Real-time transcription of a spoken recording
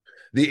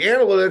The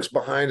analytics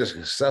behind a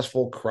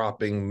successful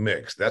cropping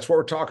mix. That's what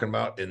we're talking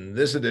about in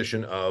this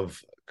edition of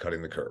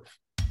Cutting the Curve.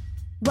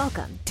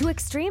 Welcome to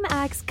Extreme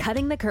Ag's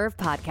Cutting the Curve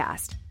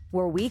podcast,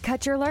 where we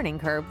cut your learning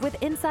curve with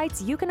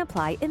insights you can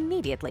apply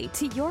immediately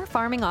to your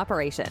farming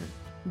operation.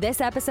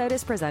 This episode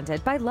is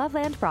presented by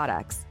Loveland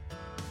Products.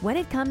 When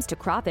it comes to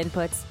crop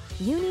inputs,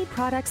 you need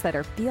products that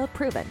are field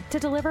proven to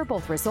deliver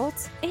both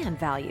results and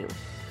value.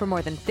 For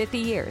more than 50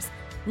 years,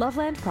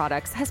 Loveland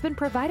Products has been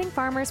providing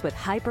farmers with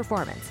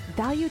high-performance,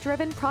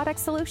 value-driven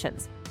product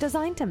solutions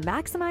designed to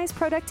maximize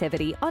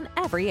productivity on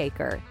every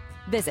acre.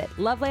 Visit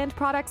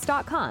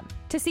lovelandproducts.com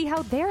to see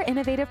how their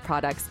innovative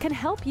products can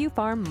help you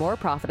farm more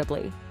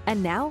profitably.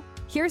 And now,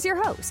 here's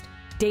your host,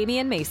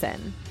 Damian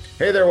Mason.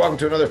 Hey there, welcome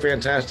to another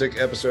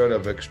fantastic episode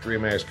of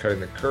Extreme Ag's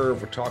Cutting the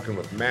Curve. We're talking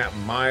with Matt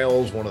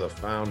Miles, one of the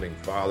founding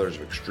fathers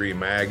of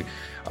Extreme Ag,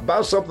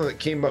 about something that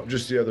came up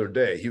just the other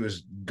day. He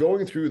was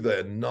going through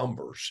the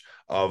numbers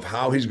of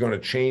how he's going to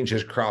change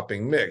his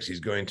cropping mix. He's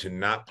going to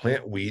not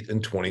plant wheat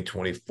in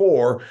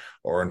 2024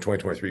 or in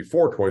 2023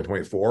 for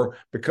 2024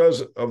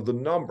 because of the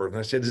numbers. And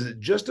I said, is it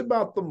just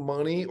about the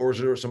money or is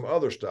there some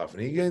other stuff?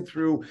 And he came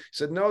through,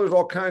 said, no, there's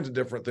all kinds of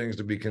different things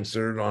to be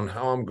considered on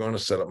how I'm going to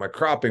set up my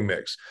cropping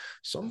mix.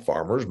 Some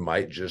farmers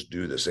might just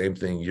do the same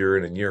thing year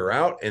in and year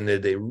out, and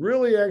they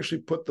really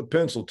actually put the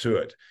pencil to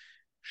it.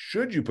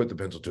 Should you put the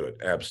pencil to it?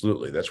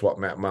 Absolutely. That's what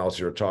Matt Miles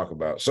here to talk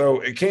about.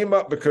 So it came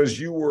up because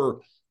you were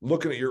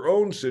looking at your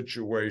own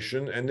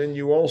situation, and then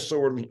you also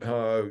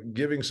were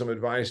giving some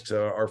advice to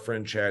our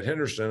friend Chad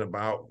Henderson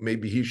about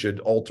maybe he should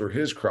alter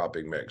his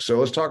cropping mix. So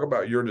let's talk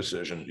about your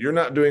decision. You're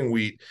not doing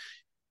wheat.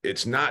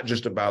 It's not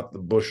just about the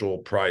bushel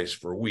price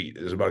for wheat.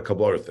 It's about a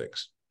couple other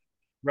things.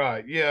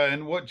 Right. Yeah.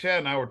 And what Chad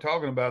and I were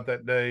talking about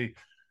that day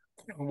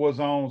was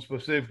on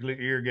specifically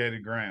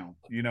irrigated ground,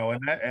 and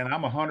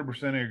I'm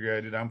 100%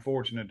 irrigated. I'm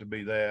fortunate to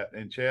be that.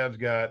 And Chad's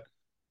got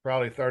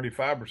probably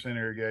 35%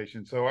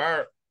 irrigation. So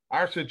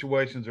our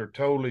situations are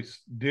totally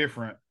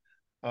different.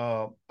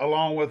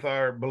 Along with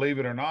believe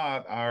it or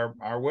not,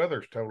 our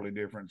weather's totally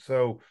different.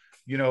 So,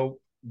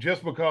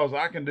 just because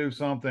I can do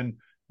something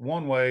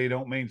one way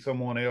don't mean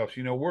someone else.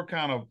 We're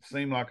kind of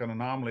seem like an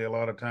anomaly a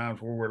lot of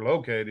times where we're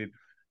located.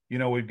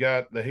 We've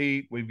got the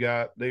heat,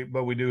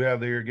 but we do have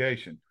the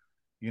irrigation.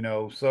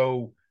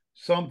 So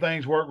some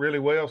things work really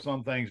well,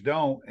 some things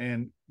don't.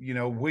 And,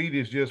 wheat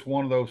is just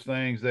one of those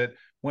things that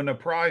when the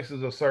price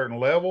is a certain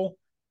level,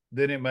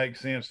 then it makes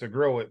sense to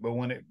grow it. But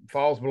when it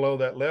falls below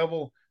that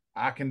level,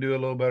 I can do a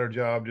little better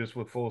job just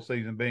with full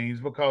season beans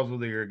because of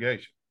the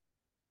irrigation.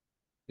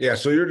 Yeah.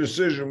 So your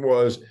decision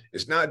was,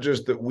 it's not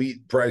just that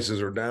wheat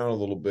prices are down a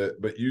little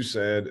bit, but you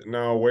said,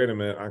 no, wait a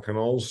minute. I can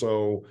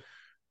also,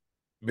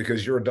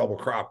 because you're a double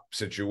crop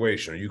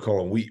situation, you call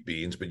them wheat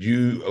beans, but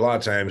you a lot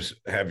of times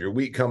have your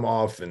wheat come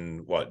off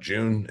in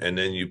June, and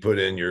then you put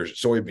in your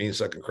soybeans,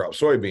 second crop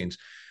soybeans.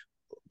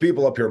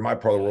 People up here in my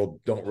part of the world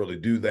don't really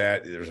do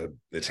that.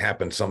 It's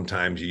happened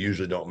sometimes. You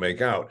usually don't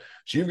make out.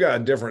 So you've got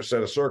a different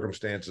set of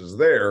circumstances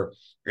there.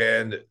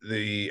 And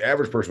the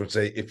average person would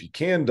say, if you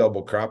can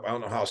double crop, I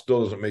don't know how it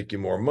still doesn't make you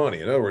more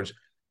money. In other words,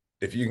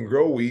 if you can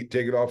grow wheat,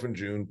 take it off in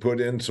June, put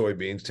in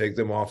soybeans, take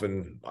them off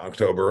in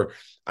October,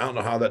 I don't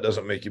know how that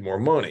doesn't make you more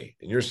money.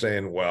 And you're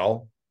saying,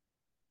 well,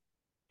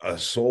 a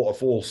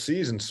full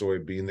season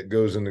soybean that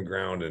goes in the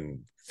ground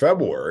in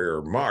February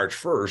or March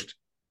 1st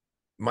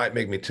might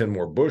make me 10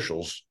 more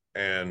bushels.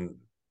 And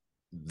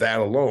that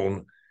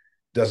alone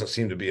doesn't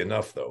seem to be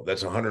enough, though.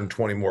 That's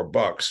 120 more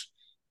bucks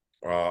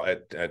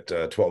at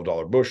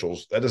 $12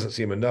 bushels. That doesn't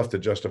seem enough to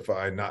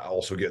justify not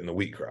also getting the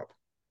wheat crop.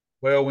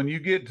 Well, when you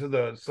get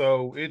to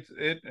so it's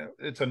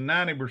a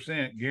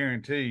 90%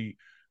 guarantee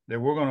that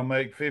we're going to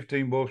make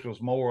 15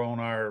 bushels more on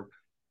our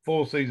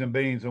full season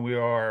beans than we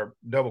are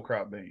double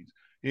crop beans.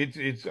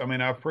 I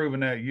mean, I've proven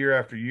that year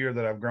after year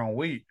that I've grown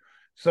wheat.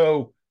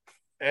 So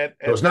so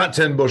it's not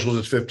 10 bushels,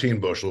 it's 15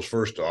 bushels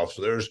first off.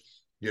 So there's,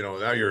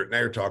 now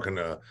you're talking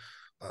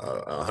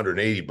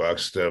 180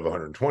 bucks instead of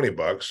 120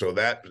 bucks. So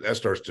that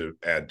starts to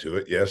add to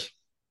it. Yes.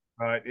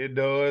 Right, it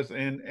does,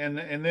 and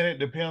then it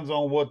depends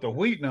on what the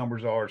wheat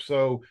numbers are.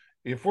 So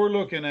if we're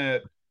looking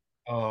at,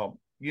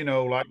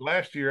 like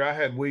last year, I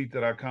had wheat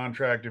that I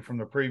contracted from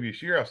the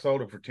previous year. I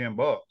sold it for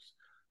 $10.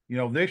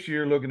 This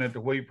year, looking at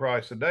the wheat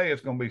price today,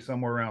 it's going to be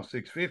somewhere around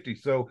 $6.50.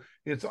 So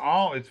it's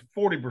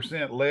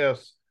 40%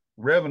 less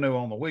revenue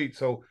on the wheat.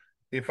 So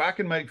if I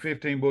can make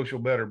 15 bushel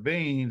better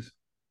beans,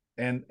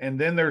 and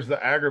then there's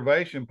the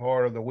aggravation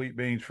part of the wheat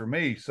beans for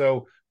me.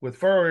 So with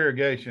furrow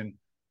irrigation,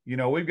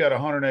 we've got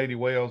 180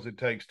 wells. It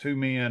takes two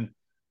men,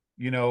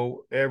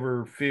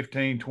 every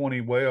 15,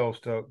 20 wells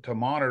to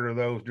monitor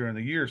those during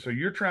the year. So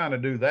you're trying to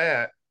do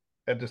that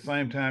at the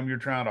same time you're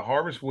trying to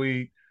harvest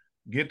wheat,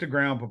 get the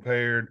ground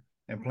prepared,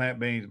 and plant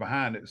beans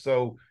behind it.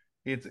 So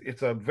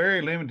it's a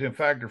very limiting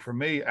factor for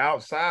me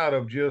outside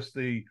of just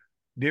the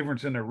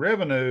difference in the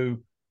revenue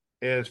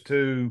as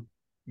to,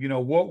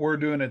 what we're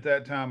doing at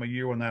that time of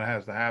year when that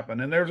has to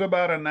happen. And there's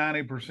about a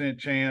 90%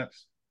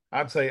 chance,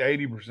 I'd say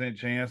 80%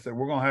 chance that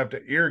we're going to have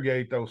to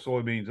irrigate those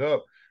soybeans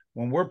up.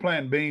 When we're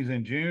planting beans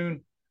in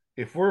June,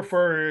 if we're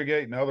further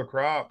irrigating other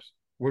crops,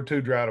 we're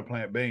too dry to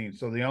plant beans.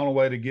 So the only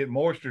way to get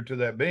moisture to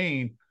that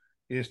bean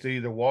is to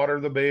either water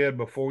the bed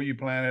before you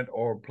plant it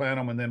or plant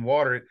them and then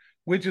water it,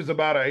 which is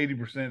about an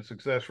 80%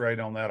 success rate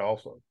on that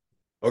also.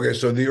 Okay,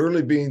 so the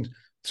early beans.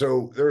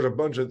 So there's a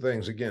bunch of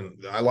things. Again,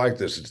 I like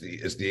this.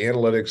 It's the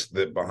analytics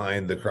that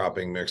behind the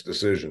cropping mix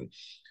decision.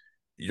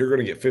 You're going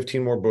to get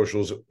 15 more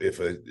bushels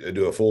if I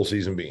do a full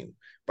season bean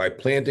by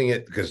planting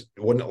it. Because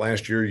wasn't it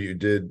last year you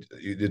did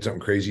something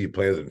crazy? You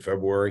planted it in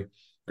February.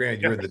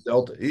 Granted, you're in the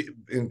Delta.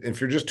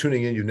 If you're just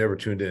tuning in, you've never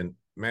tuned in.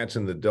 Matt's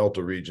in the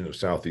Delta region of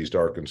Southeast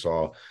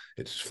Arkansas.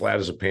 It's flat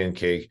as a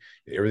pancake.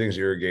 Everything's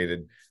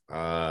irrigated,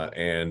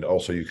 and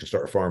also you can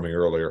start farming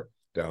earlier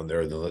down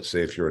there than, let's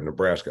say, if you're in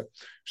Nebraska.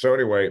 So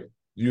anyway,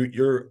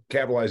 you're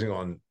capitalizing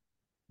on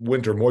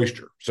winter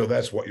moisture. So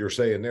that's what you're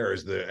saying there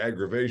is the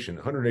aggravation.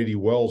 180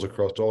 wells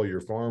across all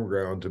your farm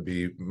ground to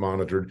be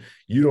monitored.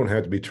 You don't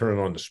have to be turning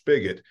on the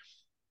spigot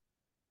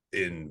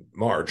in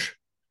March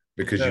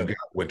because you've got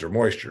winter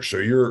moisture. So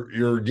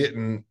you're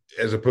getting,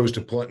 as opposed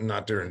to planting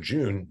out there in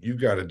June,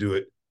 you've got to do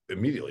it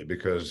immediately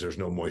because there's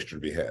no moisture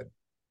to be had.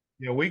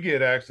 Yeah, we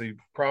get actually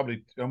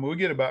we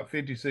get about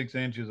 56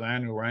 inches of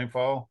annual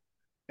rainfall,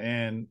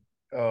 and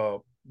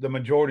the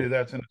majority of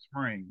that's in the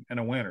spring and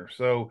the winter.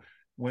 So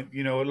when,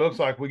 it looks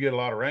like we get a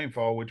lot of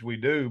rainfall, which we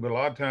do, but a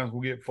lot of times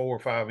we'll get 4 or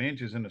 5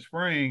 inches in the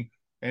spring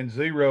and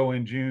 0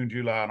 in June,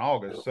 July, and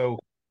August. So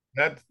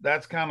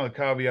that's kind of the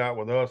caveat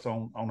with us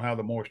on how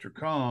the moisture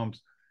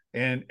comes.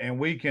 And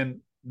we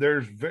can,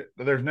 there's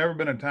never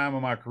been a time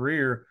in my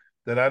career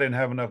that I didn't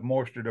have enough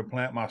moisture to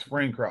plant my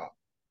spring crop.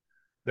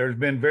 There's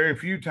been very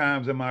few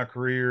times in my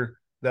career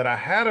that I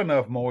had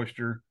enough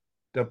moisture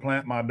to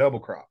plant my double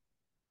crop.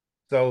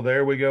 So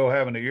there we go,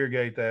 having to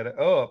irrigate that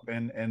up.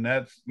 And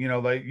that's,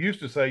 they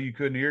used to say you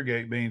couldn't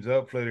irrigate beans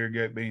up, flood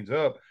irrigate beans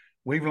up.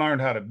 We've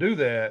learned how to do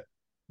that,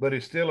 but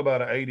it's still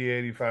about an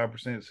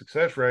 80-85%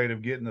 success rate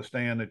of getting the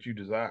stand that you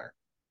desire.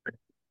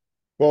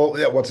 Well,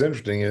 yeah, what's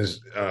interesting is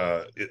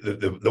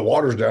the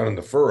water's down in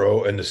the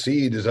furrow and the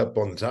seed is up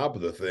on the top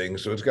of the thing.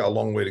 So it's got a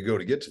long way to go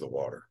to get to the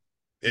water.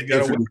 If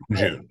it's in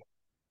June.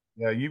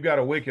 Yeah, you've got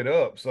to wick it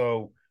up.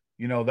 So,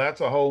 that's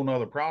a whole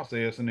nother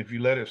process. And if you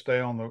let it stay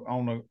on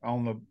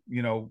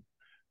the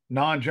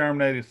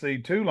non-germinated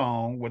seed too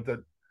long with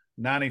the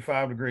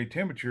 95-degree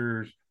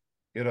temperatures,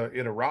 it'll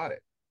rot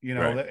it.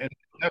 Right. And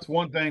that's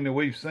one thing that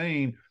we've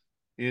seen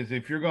is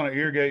if you're going to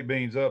irrigate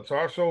beans up, so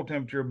our soil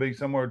temperature will be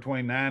somewhere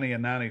between 90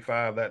 and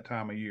 95 that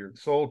time of year,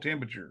 soil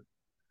temperature.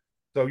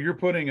 So you're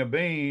putting a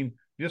bean,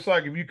 just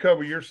like if you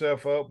cover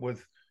yourself up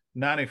with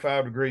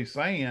 95-degree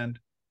sand,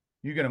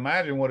 you can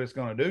imagine what it's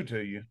going to do to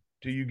you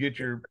till you get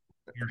your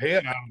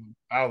head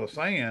out of the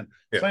sand.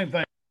 Yeah. Same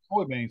thing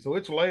with soybeans. So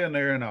it's laying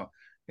there in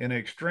an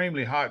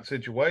extremely hot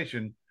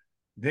situation.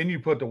 Then you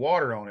put the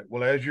water on it.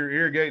 Well, as you're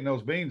irrigating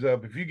those beans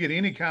up, if you get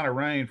any kind of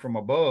rain from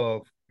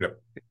above,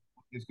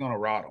 it's going to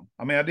rot them.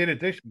 I mean, I did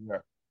it this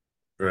year.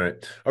 Right.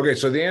 Okay.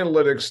 So the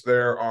analytics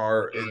there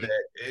are,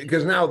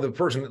 because now the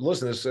person that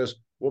listens to this says,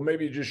 well,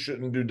 maybe you just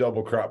shouldn't do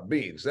double crop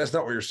beans. That's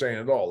not what you're saying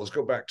at all. Let's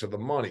go back to the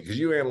money, because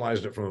you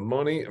analyzed it from the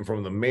money and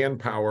from the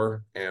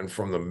manpower and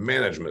from the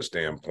management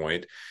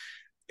standpoint.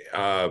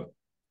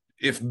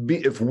 If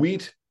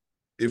wheat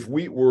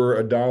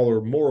were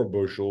 $1 more a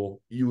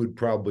bushel, you would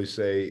probably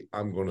say,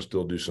 I'm going to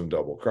still do some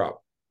double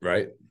crop,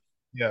 right?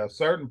 Yeah, a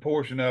certain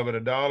portion of it,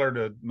 $1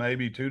 to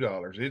maybe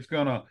 $2. It's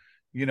gonna,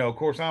 of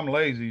course, I'm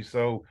lazy,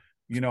 so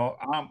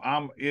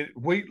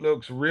wheat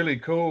looks really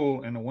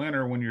cool in the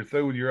winter when you're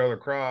through with your other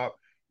crop.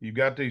 You've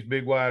got these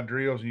big wide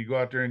drills, and you go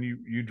out there and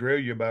you drill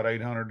you about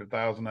 800 to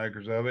 1,000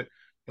 acres of it,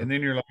 and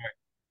then you're like,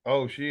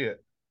 oh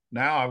shit,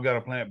 now I've got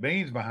to plant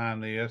beans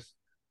behind this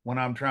when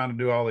I'm trying to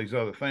do all these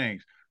other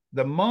things.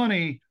 The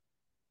money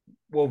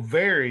will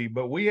vary,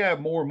 but we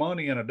have more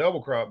money in a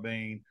double crop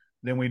bean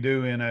than we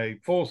do in a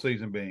full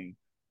season bean.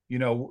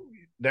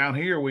 Down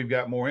here we've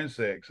got more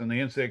insects, and the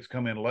insects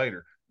come in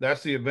later.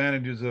 That's the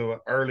advantages of an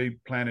early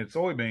planted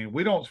soybean.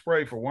 We don't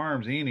spray for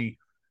worms any.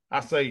 I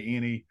say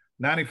any.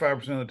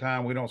 95% of the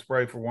time we don't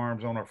spray for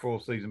worms on our full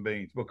season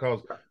beans,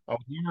 because a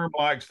worm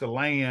likes to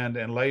land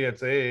and lay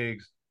its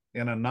eggs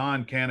in a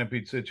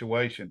non-canopied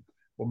situation.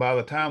 Well, by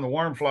the time the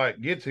worm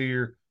flight gets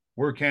here,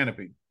 we're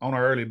canopied on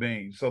our early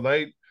beans. So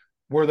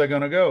where are they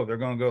going to go? They're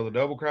going to go to the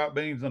double crop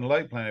beans and the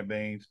late planted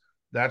beans.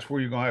 That's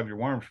where you're going to have your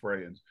worm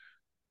sprayings.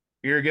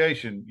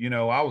 Irrigation,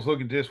 I was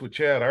looking at this with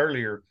Chad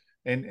earlier,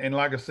 and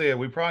like I said,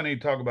 we probably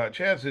need to talk about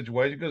Chad's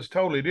situation because it's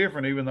totally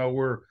different, even though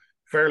we're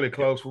fairly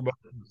close. We're both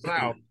in the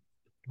south.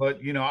 But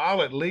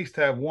I'll at least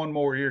have one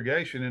more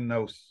irrigation in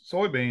those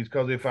soybeans,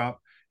 because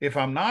if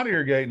I'm not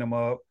irrigating them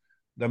up,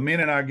 the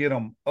minute I get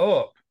them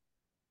up,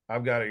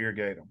 I've got to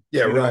irrigate them.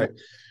 Yeah, right.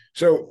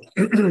 So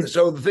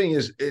the thing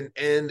is,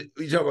 and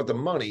you talk about the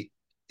money,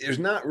 there's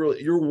not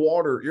really your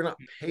water. You're not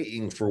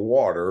paying for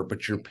water,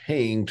 but you're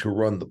paying to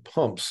run the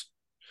pumps,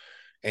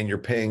 and you're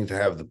paying to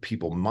have the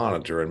people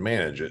monitor and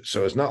manage it.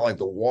 So it's not like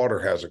the water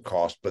has a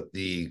cost, but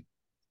the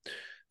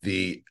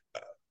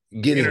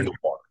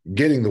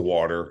getting the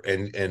water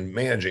and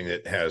managing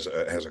it has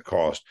a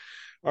cost.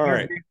 All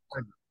right.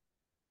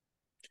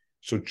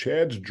 So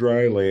Chad's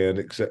dry land,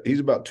 except he's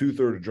about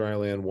 2/3 dry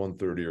land,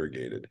 1/3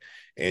 irrigated,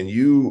 and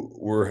you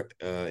were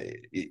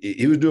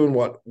he was doing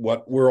what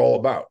we're all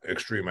about,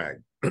 extreme ag.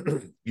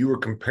 You were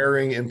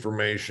comparing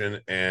information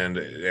and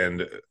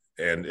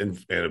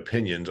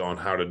opinions on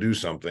how to do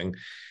something,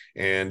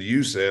 and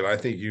you said, I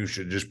think you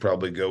should just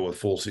probably go with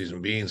full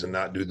season beans and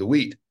not do the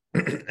wheat.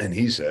 And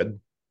he said,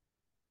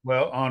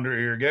 Well, under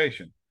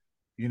irrigation,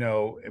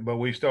 but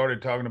we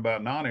started talking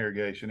about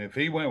non-irrigation. If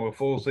he went with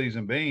full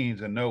season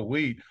beans and no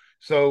wheat,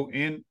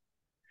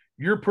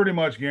 you're pretty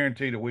much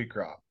guaranteed a wheat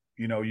crop.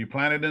 You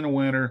plant it in the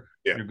winter,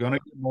 yeah, you're going to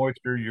get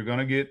moisture, you're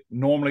going to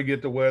normally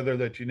get the weather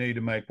that you need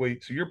to make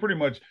wheat. So you're pretty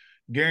much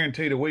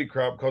guaranteed a wheat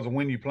crop because of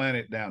when you plant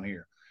it down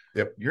here.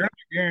 yep, You're not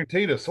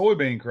guaranteed a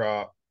soybean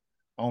crop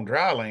on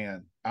dry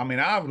land. I mean,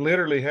 I've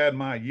literally had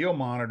my yield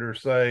monitor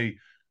say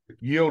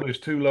yield is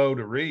too low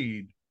to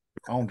read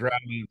on dry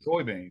land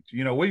soybeans.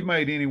 We've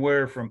made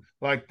anywhere from,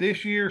 like,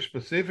 this year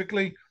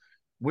specifically,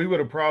 we would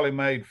have probably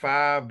made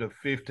 5 to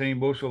 15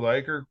 bushel an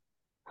acre,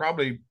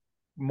 probably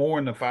more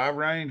in the 5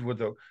 range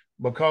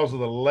because of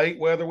the late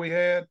weather we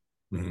had.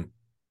 mm-hmm.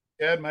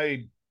 Chad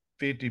made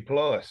 50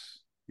 plus.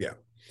 Yeah.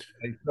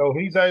 And so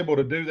he's able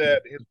to do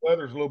that. His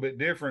weather's a little bit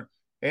different,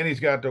 and he's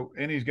got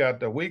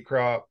the wheat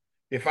crop.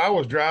 If I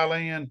was dry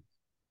land,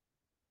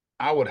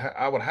 I would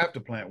have to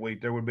plant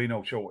wheat. There would be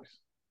no choice.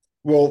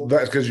 Well,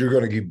 that's because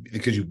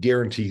because you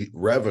guarantee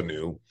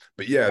revenue.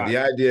 But yeah, Right. the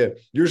idea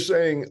you're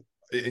saying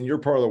in your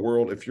part of the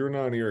world, if you're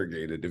non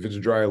irrigated, if it's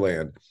dry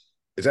land,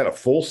 is that a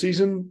full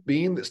season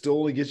bean that still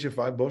only gets you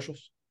 5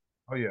 bushels?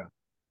 Oh yeah,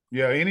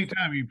 yeah.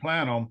 Anytime you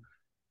plant them,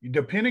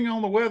 depending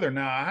on the weather.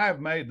 Now, I have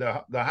made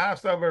the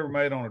highest I've ever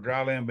made on a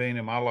dry land bean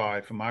in my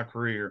life, in my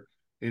career,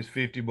 is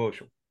 50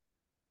 bushel,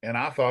 and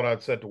I thought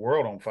I'd set the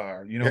world on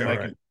fire. Yeah,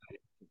 Making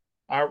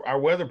our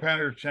weather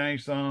patterns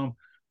change some.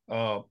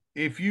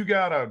 If you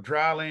got a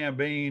dry land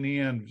bean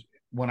in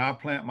when I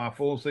plant my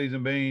full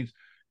season beans,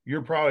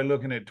 you're probably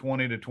looking at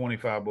 20 to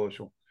 25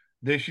 bushel.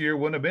 This year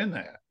wouldn't have been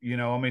that.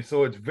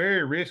 So it's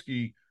very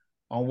risky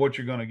on what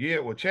you're going to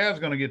get. Well, Chad's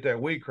going to get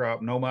that wheat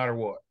crop no matter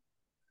what.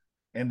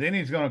 And then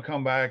he's going to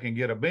come back and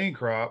get a bean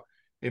crop.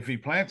 If he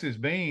plants his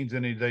beans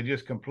and they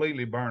just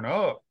completely burn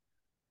up,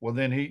 well,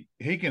 then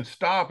he can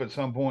stop at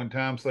some point in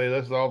time, say,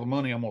 this is all the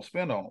money I'm going to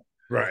spend on them.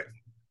 right.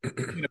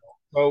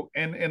 So,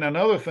 and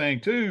another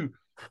thing too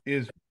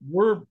is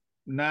we're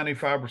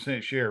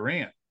 95% share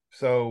rent.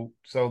 So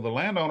the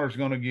landowner is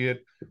going to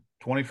get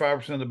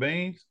 25% of the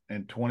beans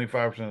and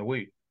 25% of the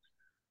wheat.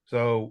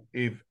 So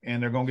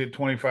and they're going to get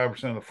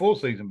 25% of the full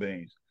season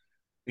beans.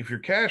 If you're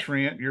cash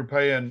rent, you're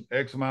paying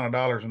X amount of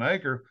dollars an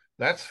acre.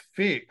 That's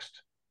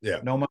fixed.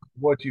 Yeah. No matter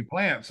what you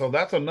plant. So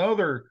that's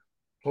another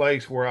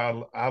place where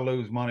I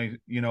lose money,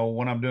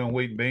 when I'm doing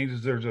wheat and beans,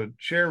 is there's a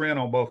share rent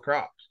on both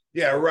crops.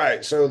 Yeah,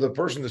 right. So the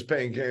person that's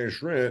paying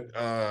cash rent,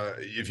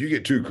 if you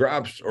get 2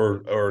 crops,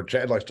 or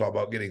Chad likes to talk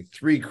about getting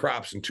 3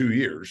 crops in 2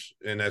 years,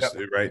 and that's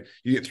right.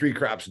 You get 3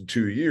 crops in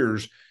 2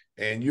 years,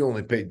 and you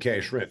only paid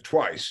cash rent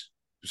twice.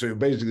 So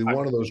basically,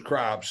 one of those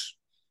crops,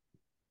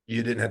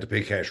 you didn't have to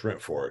pay cash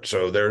rent for it.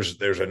 So there's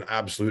an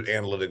absolute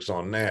analytics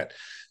on that.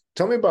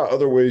 Tell me about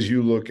other ways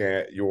you look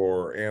at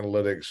your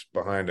analytics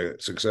behind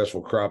a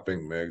successful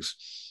cropping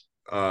mix,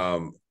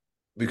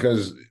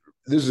 because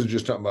this is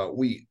just talking about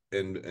wheat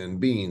and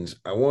beans.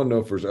 I want to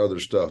know if there's other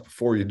stuff.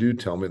 Before you do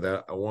tell me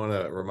that, I want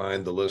to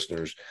remind the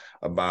listeners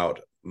about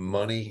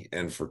money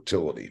and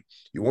fertility.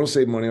 You want to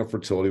save money on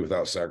fertility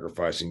without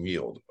sacrificing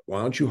yield.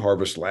 Why don't you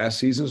harvest last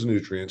season's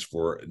nutrients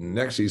for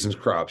next season's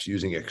crops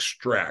using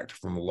Extract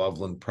from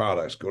Loveland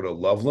Products? Go to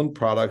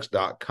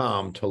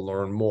lovelandproducts.com to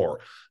learn more.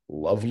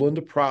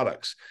 Loveland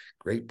Products,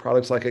 great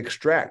products like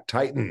Extract,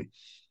 Titan,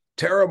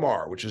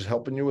 Terramar, which is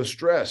helping you with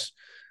stress.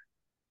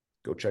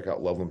 Go check out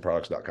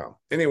lovelandproducts.com.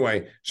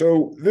 Anyway,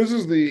 so this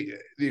is the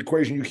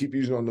equation you keep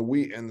using on the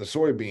wheat and the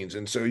soybeans.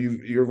 And so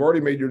you've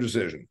already made your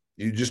decision.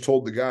 You just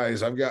told the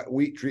guys, I've got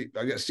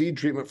seed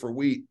treatment for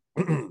wheat.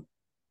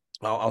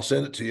 I'll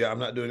send it to you. I'm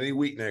not doing any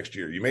wheat next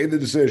year. You made the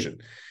decision.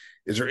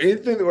 Is there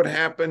anything that would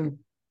happen?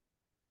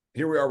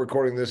 Here we are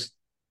recording this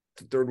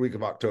the 3rd week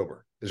of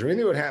October. Is there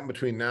anything that would happen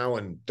between now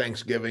and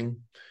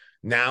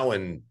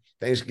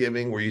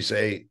Thanksgiving where you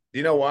say,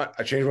 you know what?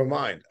 I changed my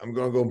mind. I'm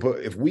going to go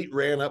and if wheat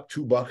ran up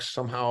 $2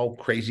 somehow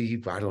crazy,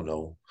 I don't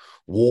know,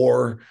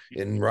 war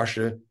in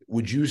Russia,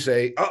 would you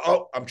say,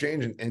 I'm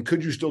changing? And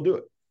could you still do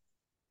it?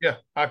 Yeah,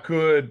 I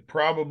could.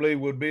 Probably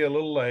would be a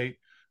little late.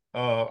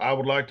 I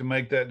would like to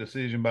make that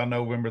decision by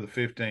November the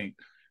 15th.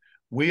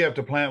 We have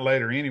to plant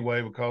later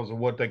anyway because of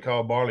what they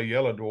call barley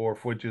yellow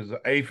dwarf, which is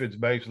aphids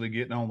basically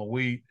getting on the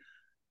wheat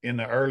in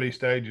the early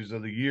stages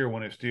of the year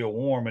when it's still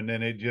warm, and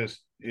then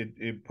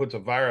it puts a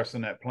virus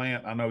in that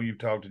plant. I know you've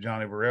talked to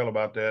Johnny Varell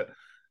about that,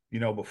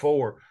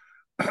 before.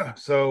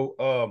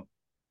 So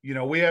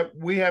we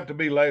have to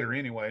be later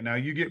anyway. Now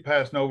you get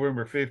past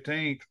November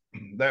 15th,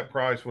 that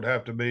price would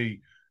have to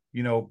be,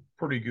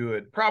 pretty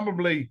good.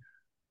 Probably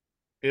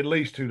at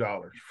least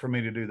 $2 for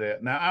me to do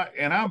that. Now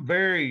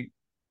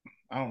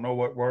I don't know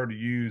what word to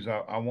use.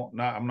 I'm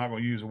not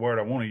going to use the word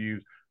I want to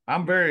use.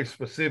 I'm very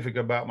specific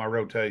about my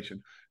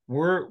rotation.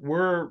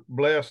 We're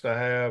blessed to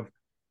have,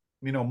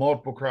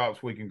 multiple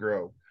crops we can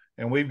grow.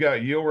 And we've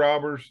got yield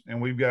robbers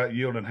and we've got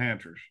yield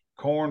enhancers.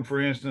 Corn,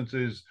 for instance,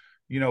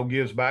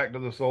 gives back to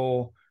the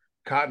soil.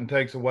 Cotton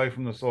takes away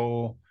from the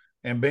soil.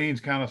 And beans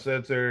kind of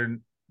sits there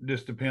and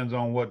just depends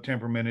on what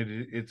temperament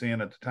it's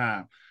in at the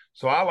time.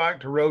 So I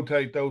like to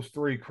rotate those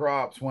three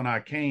crops when I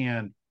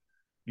can,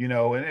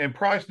 and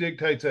price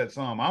dictates that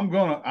some. I'm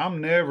not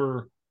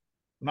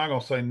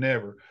gonna say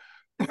never.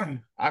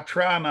 I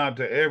try not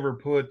to ever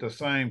put the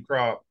same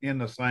crop in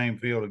the same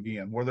field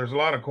again. Where there's a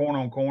lot of corn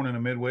on corn in the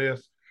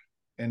Midwest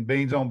and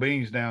beans on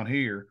beans down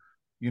here.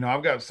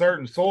 I've got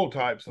certain soil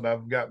types that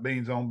I've got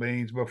beans on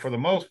beans, but for the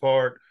most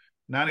part,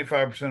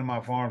 95% of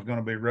my farm is going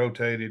to be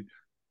rotated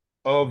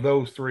of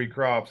those three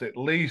crops, at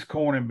least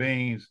corn and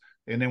beans.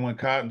 And then when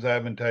cotton's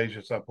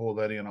advantageous, I pull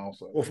that in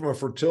also. Well, from a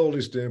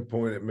fertility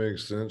standpoint, it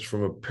makes sense.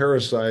 From a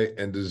parasite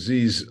and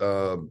disease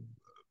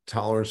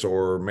tolerance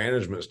or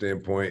management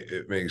standpoint,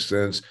 it makes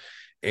sense.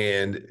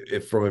 And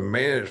if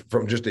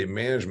from just a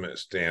management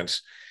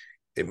stance,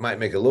 it might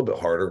make it a little bit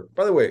harder.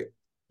 By the way,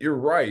 your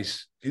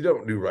rice, you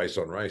don't do rice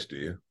on rice, do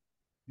you?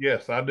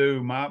 Yes, I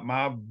do.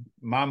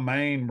 My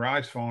main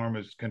rice farm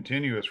is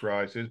continuous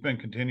rice. It's been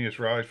continuous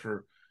rice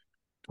for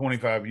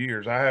 25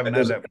 years. I haven't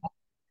had that.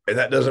 And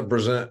that doesn't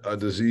present a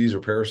disease or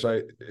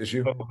parasite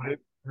issue? It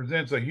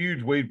presents a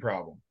huge weed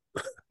problem.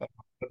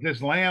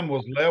 This land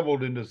was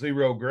leveled into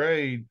zero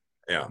grade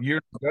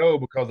years ago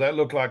because that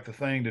looked like the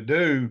thing to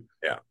do.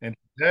 Yeah. And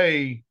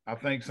today, I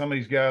think some of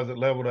these guys that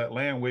leveled that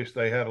land wish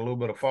they had a little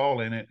bit of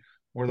fall in it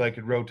where they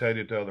could rotate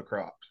it to other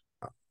crops.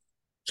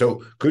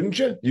 So couldn't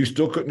you? You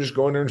still couldn't just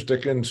go in there and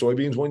stick in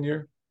soybeans one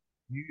year?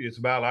 It's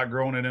about like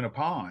growing it in a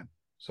pond.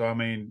 So, I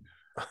mean,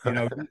 okay.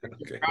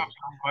 Crops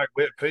don't like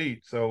wet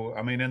feet. So,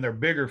 I mean, in their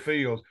bigger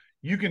fields,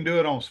 you can do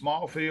it on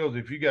small fields.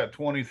 If you got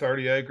 20,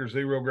 30 acres,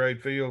 zero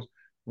grade fields,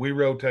 we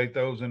rotate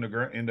those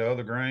into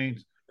other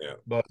grains. Yeah.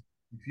 But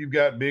if you've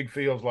got big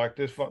fields like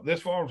this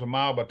farm's a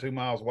mile by 2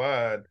 miles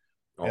wide,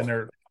 and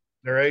they're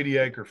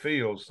 80-acre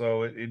fields,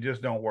 so it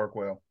just don't work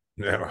well.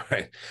 Yeah,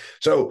 right.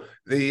 So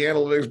the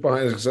analytics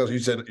behind success, you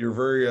said you're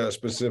very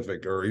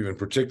specific, or even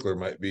particular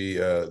might be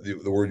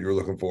the word you're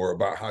looking for,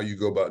 about how you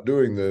go about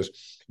doing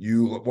this.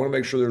 You want to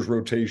make sure there's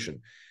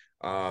rotation.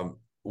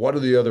 What are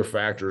the other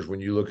factors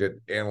when you look at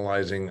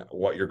analyzing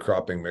what your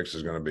cropping mix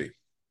is going to be?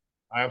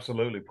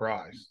 Absolutely,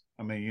 price.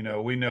 I mean,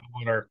 we know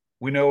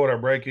what our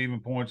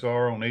break-even points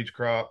are on each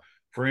crop.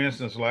 For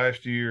instance,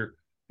 last year,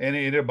 and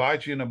it'll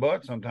bite you in the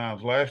butt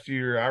sometimes. Last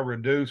year, I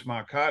reduced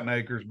my cotton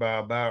acres by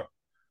about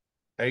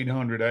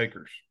 800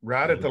 acres.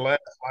 Right at the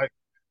last, like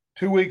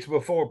 2 weeks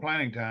before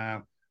planting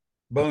time,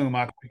 boom,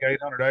 I took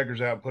 800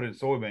 acres out and put it in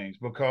soybeans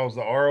because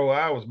the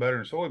ROI was better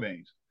than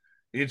soybeans.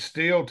 It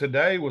still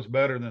today was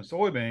better than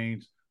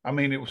soybeans. I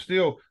mean, it was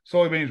still,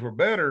 soybeans were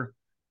better,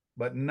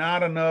 but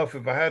not enough.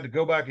 If I had to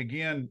go back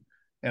again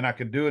and I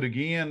could do it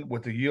again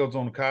with the yields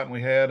on the cotton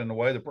we had and the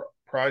way the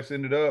price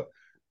ended up,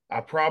 I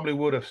probably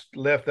would have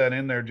left that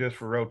in there just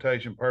for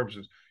rotation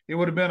purposes. It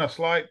would have been a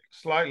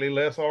slightly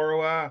less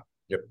ROI.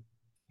 Yep.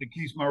 It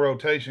keeps my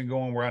rotation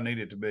going where I need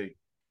it to be.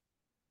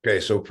 Okay,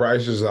 so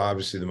price is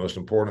obviously the most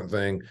important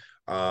thing.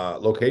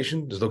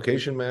 Location, does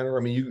location matter?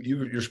 I mean,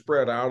 you're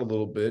spread out a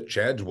little bit.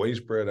 Chad's way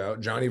spread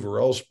out. Johnny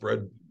Varell's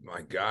spread.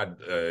 My God,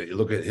 you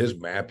look at his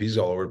map; he's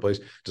all over the place.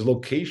 Does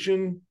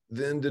location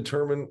then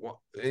determine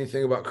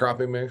anything about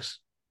cropping mix?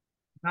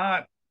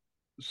 Not.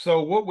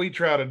 So what we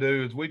try to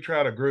do is we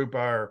try to group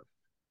our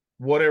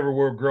whatever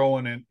we're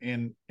growing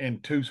in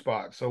two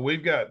spots. So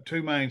we've got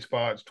two main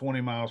spots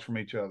 20 miles from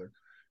each other.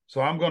 So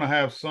I'm going to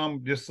have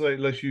some, just say,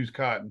 let's use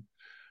cotton.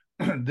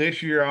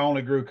 This year, I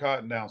only grew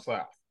cotton down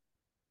south,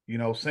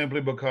 simply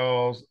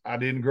because I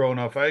didn't grow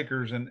enough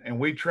acres. And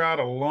we try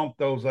to lump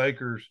those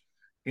acres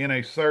in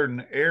a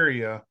certain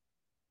area.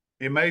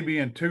 It may be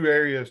in two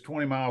areas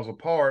 20 miles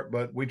apart,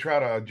 but we try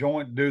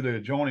to do the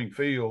adjoining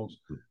fields.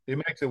 It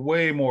makes it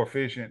way more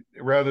efficient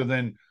rather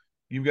than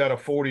you've got a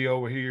 40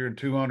 over here and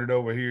 200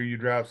 over here. You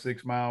drive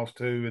 6 miles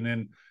to, and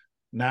then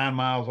 9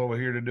 miles over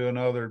here to do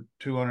another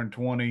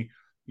 220.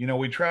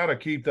 We try to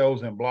keep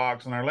those in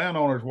blocks, and our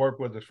landowners work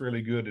with us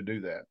really good to do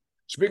that.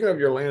 Speaking of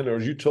your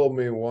landowners, you told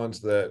me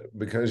once that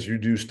because you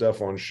do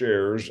stuff on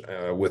shares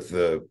with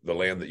the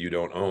land that you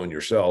don't own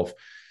yourself,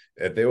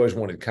 that they always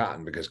wanted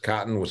cotton because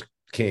cotton was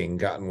king.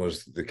 Cotton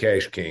was the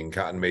cash king.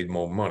 Cotton made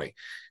more money.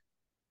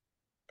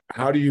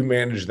 How do you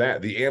manage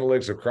that? The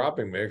analytics of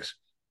cropping mix,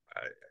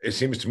 it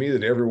seems to me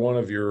that every one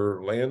of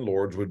your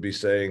landlords would be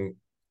saying,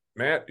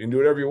 Matt, you can do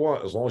whatever you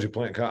want as long as you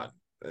plant cotton.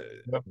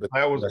 But that's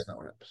not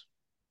what happens.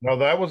 No,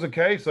 that was the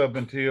case up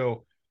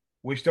until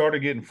we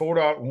started getting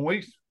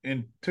 $4.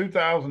 In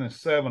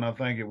 2007, I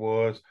think it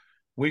was,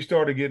 we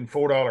started getting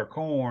 $4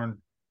 corn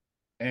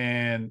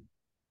and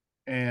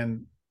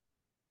 $10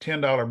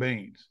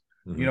 beans.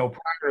 Mm-hmm.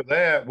 Prior to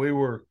that, we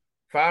were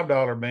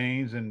 $5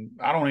 beans, and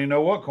I don't even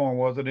know what corn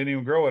was. I didn't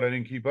even grow it. I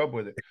didn't keep up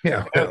with it.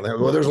 Yeah.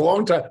 Well, there's a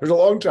long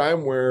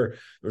time where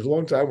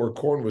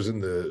corn was in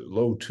the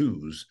low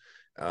twos,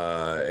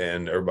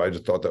 And everybody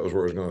just thought that was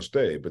where it was going to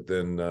stay. But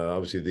then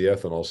obviously the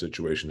ethanol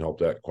situation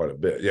helped that quite a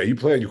bit. Yeah, you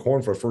planted your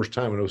corn for the first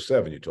time in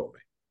 07, you told me.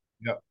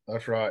 Yeah,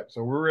 that's right.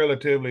 So we're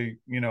relatively,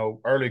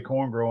 early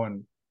corn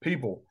growing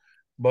people.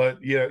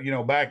 But yeah,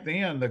 back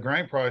then the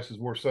grain prices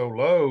were so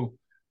low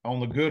on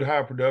the good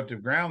high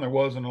productive ground, there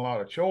wasn't a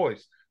lot of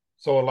choice.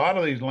 So a lot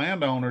of these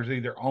landowners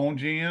either own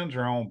gins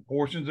or own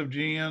portions of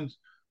gins,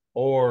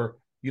 or,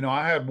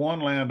 I had one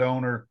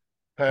landowner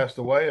passed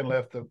away and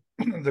left the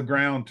the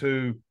ground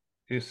to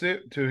his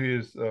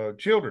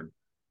children.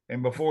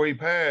 And before he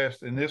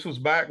passed, and this was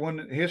back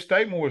when his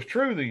statement was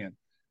true then,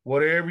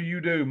 whatever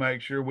you do,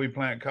 make sure we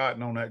plant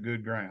cotton on that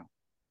good ground.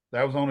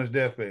 That was on his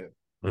deathbed.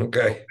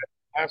 Okay.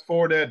 So fast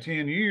forward that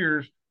 10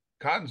 years,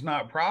 cotton's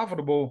not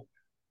profitable.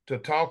 To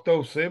talk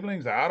those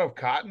siblings out of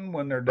cotton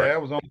when their dad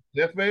was on his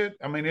deathbed.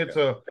 I mean, it's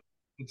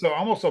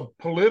almost a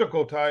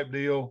political type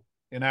deal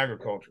in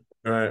agriculture.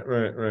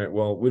 Right.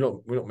 Well, we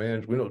don't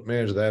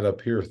manage that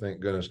up here, thank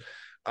goodness.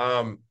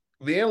 The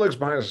analytics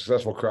behind a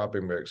successful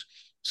cropping mix.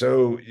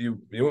 So you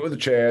went with the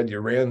Chad, you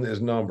ran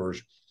his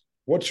numbers.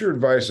 What's your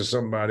advice to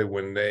somebody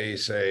when they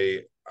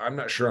say, I'm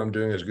not sure I'm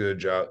doing as good a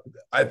job?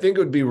 I think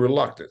it would be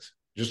reluctant,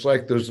 just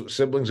like those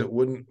siblings that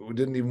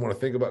didn't even want to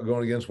think about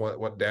going against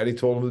what daddy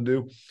told them to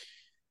do.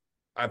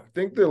 I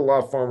think that a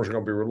lot of farmers are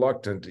going to be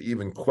reluctant to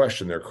even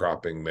question their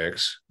cropping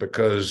mix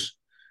because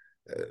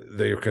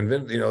they're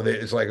convinced,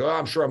 it's like, oh,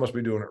 I'm sure I must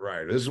be doing it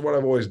right. This is what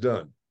I've always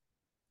done.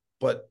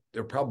 But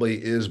there probably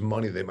is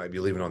money they might be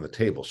leaving on the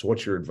table. So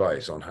what's your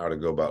advice on how to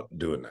go about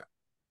doing that?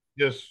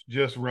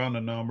 Just run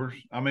the numbers.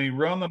 I mean,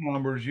 run the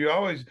numbers. You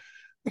always,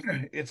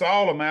 it's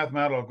all a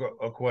mathematical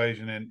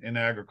equation in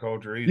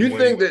agriculture. You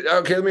think that,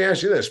 okay, let me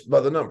ask you this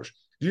about the numbers.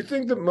 Do you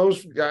think that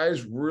most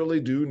guys really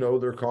do know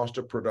their cost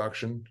of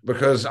production?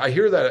 Because I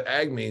hear that at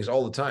ag meetings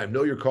all the time.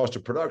 Know your cost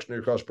of production, know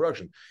your cost of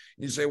production.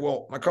 You say,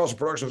 well, my cost of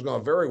production is going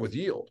to vary with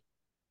yield.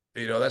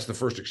 That's the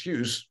first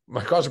excuse.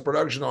 My cost of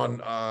production on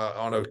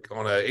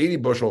a 80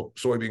 bushel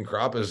soybean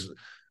crop is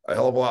a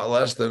hell of a lot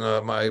less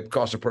than my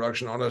cost of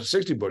production on a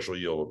 60 bushel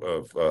yield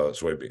of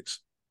soybeans.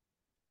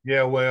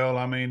 Yeah, well,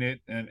 I mean,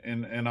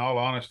 in all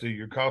honesty,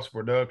 your cost of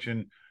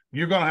production,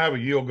 you're going to have a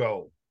yield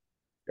goal.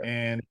 Yeah.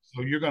 And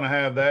so you're going to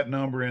have that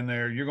number in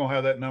there. You're going to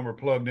have that number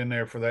plugged in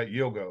there for that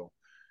yield goal.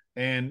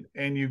 And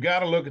you got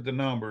to look at the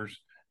numbers.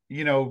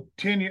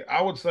 10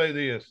 I would say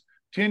this,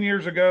 10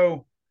 years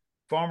ago,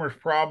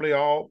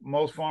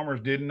 most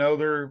farmers didn't know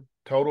their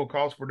total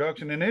cost of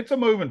production. And it's a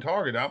moving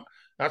target.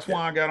 That's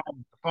why I got on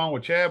the phone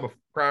with Chad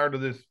prior to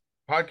this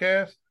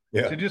podcast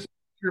to just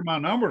make sure my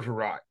numbers are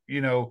right,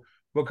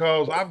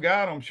 because I've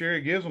got them.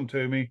 Sherry gives them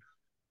to me,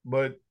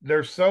 but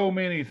there's so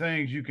many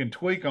things you can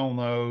tweak on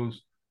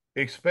those,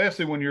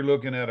 especially when you're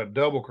looking at a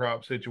double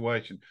crop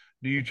situation.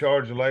 Do you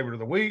charge the labor to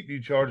the wheat? Do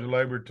you charge the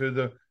labor to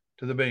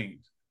the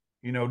beans?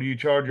 Do you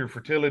charge your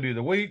fertility to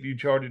the wheat? Do you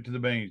charge it to the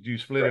beans? Do you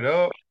split it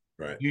up?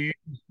 Right. Do you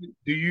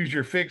use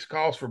your fixed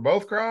cost for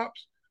both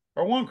crops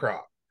or one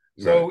crop?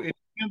 So it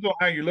depends on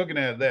how you're looking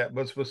at that.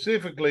 But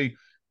specifically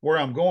where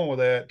I'm going with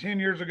that, 10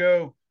 years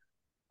ago,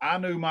 I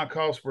knew my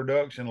cost of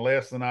production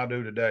less than I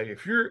do today.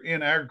 If you're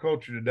in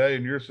agriculture today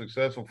and you're a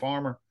successful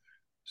farmer,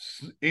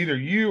 either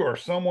you or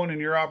someone in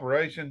your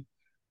operation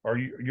or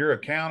your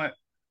accountant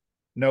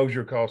knows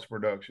your cost of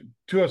production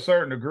to a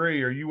certain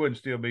degree, or you wouldn't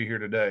still be here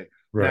today.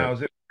 Right. Now,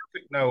 is it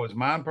perfect? No. Is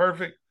mine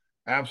perfect?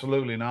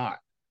 Absolutely not.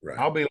 Right.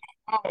 I'll be like,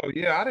 oh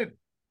yeah,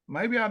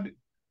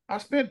 I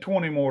spent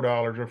 $20 more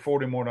or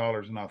 $40 more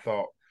than I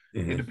thought.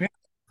 Mm-hmm. It depends.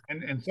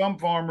 And some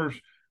farmers,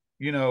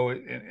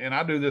 and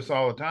I do this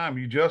all the time,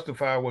 you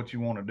justify what you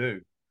want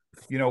to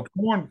do.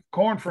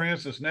 Corn, for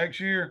instance, next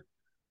year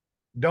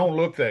don't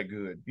look that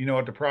good,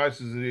 at the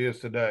prices it is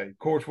today. Of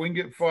course, we can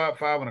get five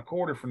and a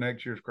quarter for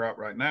next year's crop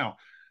right now.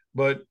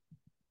 But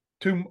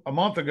a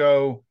month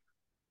ago,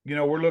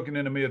 we're looking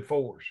in the mid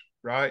fours,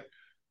 right?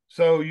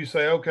 So you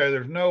say, okay,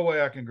 there's no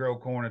way I can grow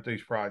corn at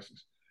these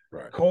prices.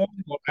 Right. Corn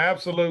will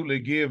absolutely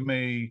give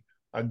me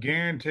a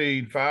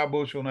guaranteed 5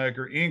 bushel an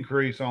acre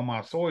increase on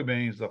my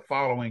soybeans the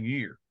following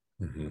year.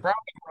 Mm-hmm.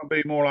 Probably going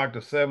to be more like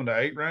the 7 to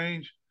 8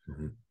 range.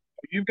 Mm-hmm.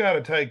 You've got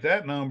to take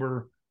that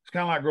number. It's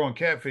kind of like growing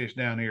catfish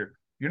down here.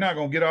 You're not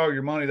going to get all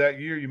your money that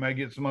year. You may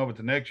get some of it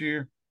the next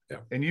year. Yeah.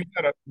 And you've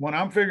got to, when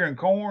I'm figuring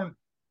corn,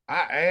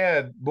 I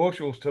add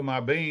bushels to my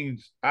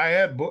beans. I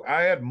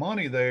add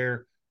money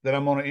there that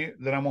I'm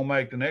gonna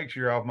make the next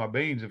year off my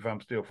beans if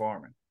I'm still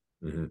farming.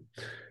 Mm-hmm.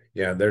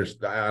 Yeah,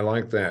 I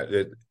like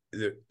that.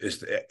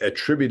 It's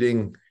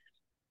attributing.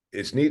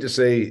 It's neat to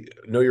say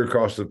know your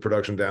cost of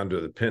production down to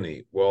the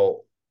penny.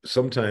 Well,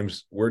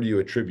 sometimes where do you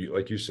attribute,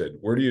 like you said,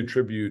 where do you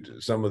attribute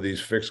some of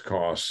these fixed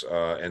costs,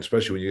 and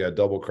especially when you got a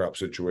double crop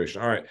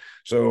situation? All right,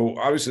 so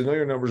obviously know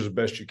your numbers as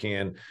best you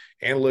can.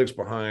 Analytics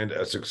behind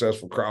a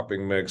successful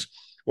cropping mix.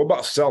 What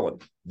about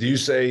selling? Do you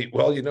say,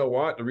 well, you know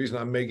what? The reason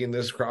I'm making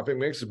this cropping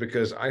mix is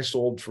because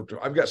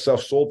I've got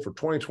stuff sold for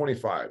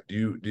 2025.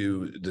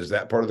 Does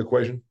that part of the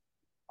equation?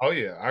 Oh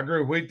yeah. I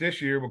grew wheat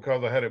this year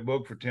because I had it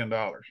booked for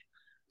 $10.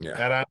 Yeah.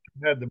 Had I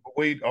had the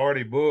wheat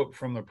already booked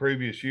from the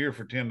previous year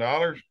for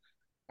 $10,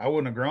 I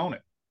wouldn't have grown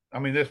it. I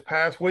mean, this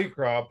past wheat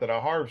crop that I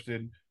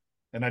harvested,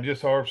 and I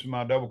just harvested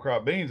my double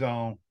crop beans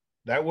on,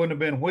 that wouldn't have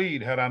been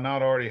wheat had I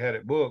not already had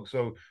it booked.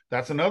 So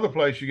that's another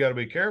place you got to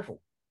be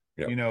careful.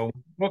 Yep. You know,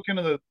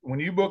 when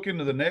you book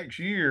into the next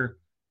year,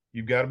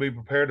 you've got to be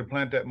prepared to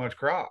plant that much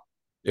crop.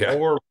 Yeah.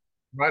 Or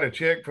write a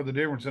check for the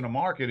difference in the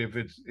market if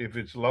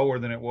it's lower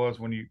than it was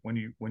when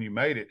you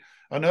made it.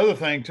 Another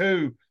thing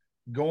too,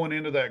 going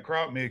into that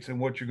crop mix and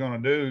what you're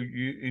going to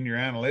do in your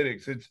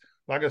analytics, it's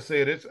like I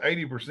said, it's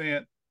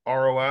 80%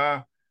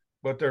 ROI,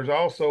 but there's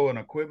also an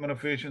equipment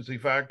efficiency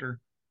factor.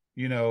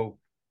 You know,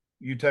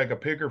 you take a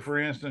picker, for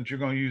instance, you're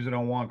going to use it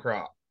on one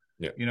crop.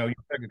 Yeah. You know, you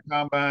take a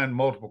combine,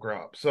 multiple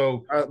crops.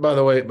 So by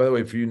the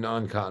way, for you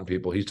non-cotton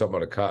people, he's talking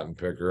about a cotton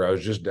picker. I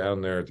was just down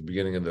there at the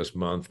beginning of this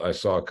month. I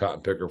saw a cotton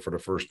picker for the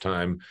first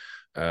time,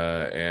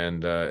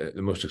 and the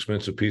most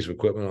expensive piece of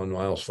equipment on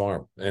Miles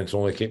Farm, and it's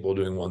only capable of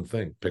doing one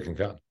thing: picking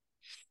cotton.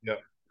 Yeah.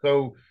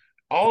 So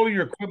all of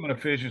your equipment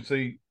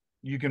efficiency,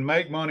 you can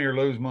make money or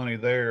lose money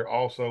there.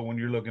 Also, when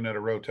you're looking at a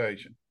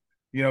rotation,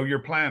 you know, your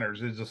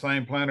planters is the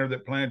same planter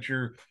that plants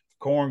your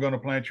corn going to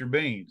plant your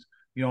beans.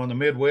 You know, in the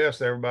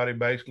Midwest, everybody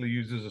basically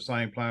uses the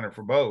same planter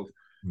for both.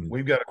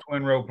 We've got a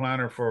twin row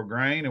planter for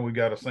grain, and we've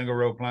got a single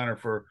row planter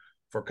for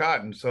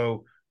cotton.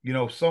 So, you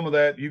know, some of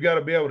that you got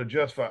to be able to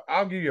justify.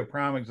 I'll give you a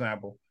prime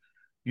example.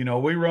 You know,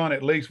 we run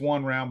at least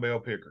one round bale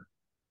picker,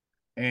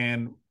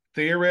 and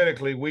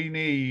theoretically, we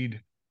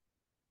need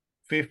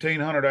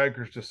 1,500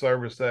 acres to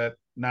service that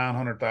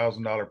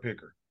 $900,000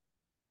 picker.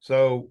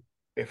 So,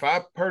 if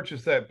I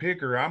purchase that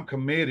picker, I'm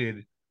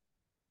committed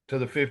to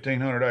the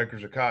 1,500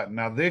 acres of cotton.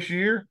 Now, this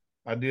year,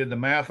 I did the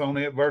math on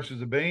it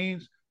versus the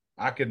beans.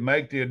 I could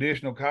make the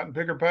additional cotton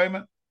picker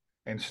payment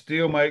and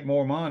still make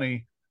more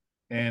money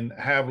and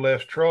have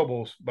less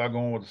troubles by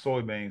going with the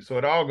soybeans. So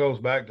it all goes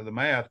back to the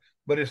math,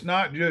 but it's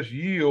not just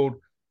yield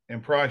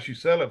and price you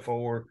sell it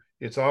for.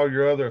 It's all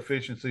your other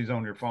efficiencies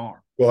on your farm.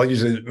 Well, like you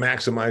said,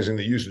 maximizing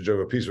the usage of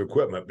a piece of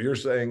equipment, but you're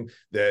saying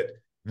that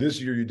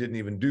this year you didn't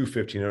even do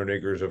 1,500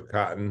 acres of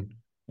cotton,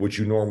 which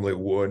you normally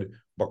would,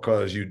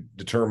 because you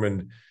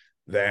determined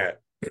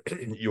that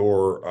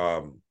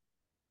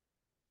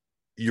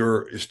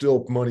you're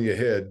still money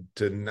ahead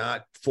to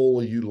not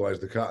fully utilize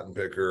the cotton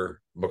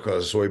picker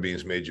because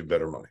soybeans made you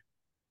better money.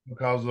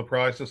 Because of the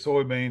price of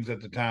soybeans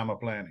at the time of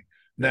planting.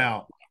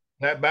 Now,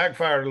 that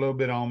backfired a little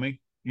bit on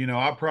me. You know,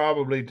 I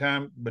probably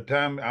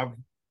I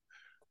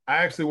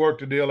actually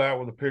worked a deal out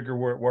with a picker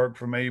where it worked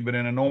for me, but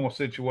in a normal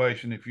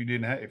situation, if you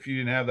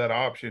didn't have that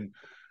option,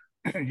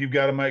 you've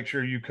got to make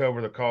sure you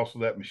cover the cost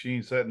of that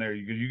machine sitting there.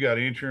 You got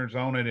insurance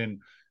on it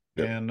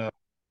and a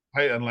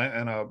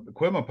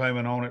equipment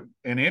payment on it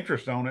and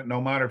interest on it,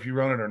 no matter if you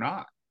run it or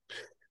not.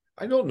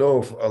 I don't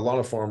know if a lot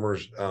of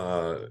farmers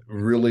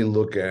really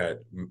look at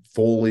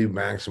fully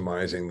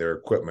maximizing their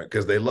equipment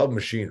because they love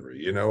machinery.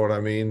 You know what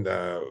I mean?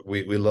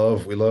 We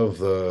love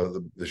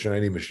the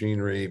shiny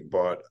machinery,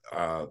 but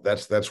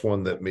that's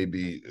one that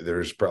maybe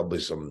there's probably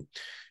some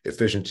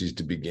efficiencies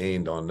to be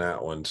gained on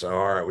that one. So,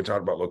 all right, we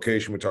talked about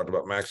location. We talked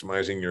about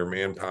maximizing your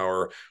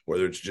manpower,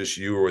 whether it's just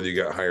you or whether you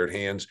got hired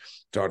hands.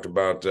 Talked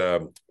about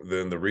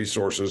then the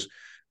resources,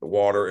 the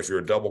water. If you're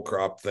a double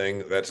crop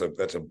thing, that's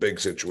a big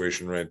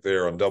situation right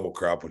there on double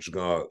crop, which is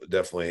going to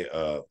definitely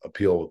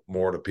appeal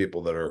more to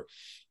people that are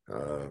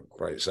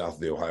right south of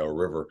the Ohio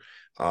River.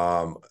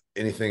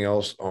 Anything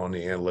else on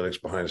the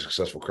analytics behind a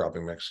successful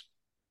cropping mix?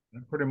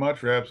 That pretty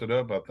much wraps it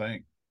up, I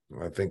think.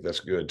 I think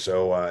that's good.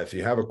 So if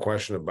you have a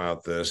question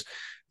about this,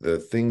 the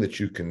thing that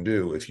you can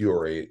do, if you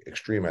are a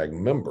Extreme Ag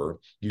member,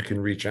 you can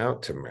reach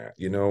out to Matt.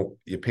 You know,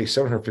 you pay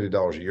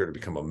 $750 a year to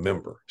become a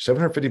member.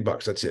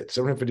 $750, that's it.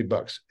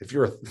 $750. If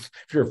you're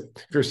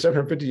a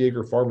 750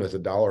 acre farm, that's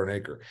 $1 an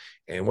acre.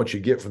 And what you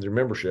get from your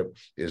membership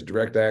is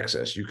direct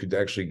access. You could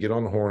actually get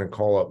on the horn and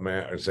call up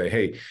Matt and say,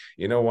 hey,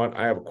 you know what?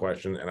 I have a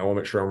question and I want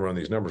to make sure I'm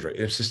running these numbers right.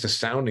 It's just a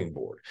sounding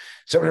board.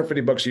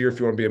 $750 a year if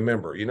you want to be a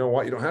member. You know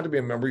what? You don't have to be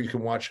a member. You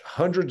can watch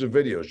hundreds of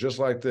videos just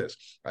like this.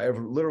 I have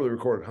literally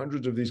recorded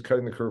hundreds of these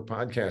Cutting the Curve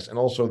podcasts and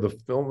also the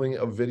filming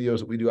of videos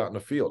that we do out in the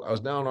field. I was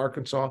down in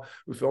Arkansas.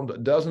 We filmed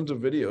dozens of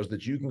videos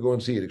that you can go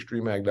and see at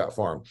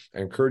extremeag.farm. I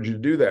encourage you to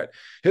do that.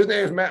 His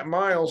name is Matt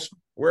Miles,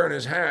 wearing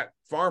his hat,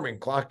 farming,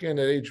 clock in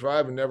at age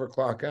 5 and never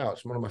clock out.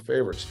 It's one of my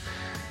favorites.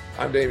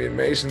 I'm Damian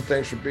Mason.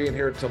 Thanks for being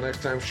here. Until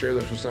next time, share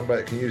this with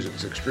somebody that can use it.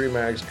 It's Extreme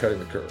Ag's Cutting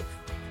the Curve.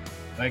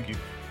 Thank you.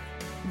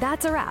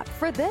 That's a wrap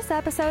for this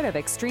episode of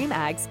Extreme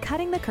Ag's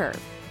Cutting the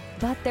Curve.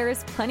 But there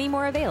is plenty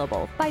more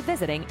available by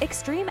visiting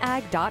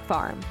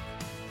extremeag.farm.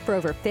 For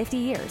over 50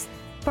 years,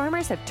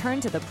 farmers have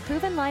turned to the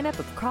proven lineup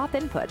of crop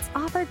inputs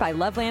offered by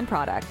Loveland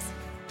Products.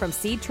 From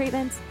seed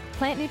treatments,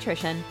 plant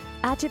nutrition,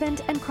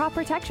 adjuvant, and crop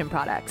protection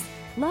products,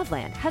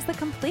 Loveland has the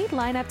complete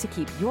lineup to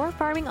keep your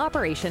farming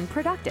operation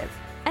productive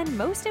and,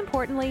 most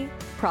importantly,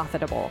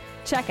 profitable.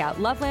 Check out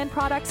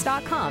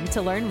lovelandproducts.com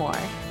to learn more.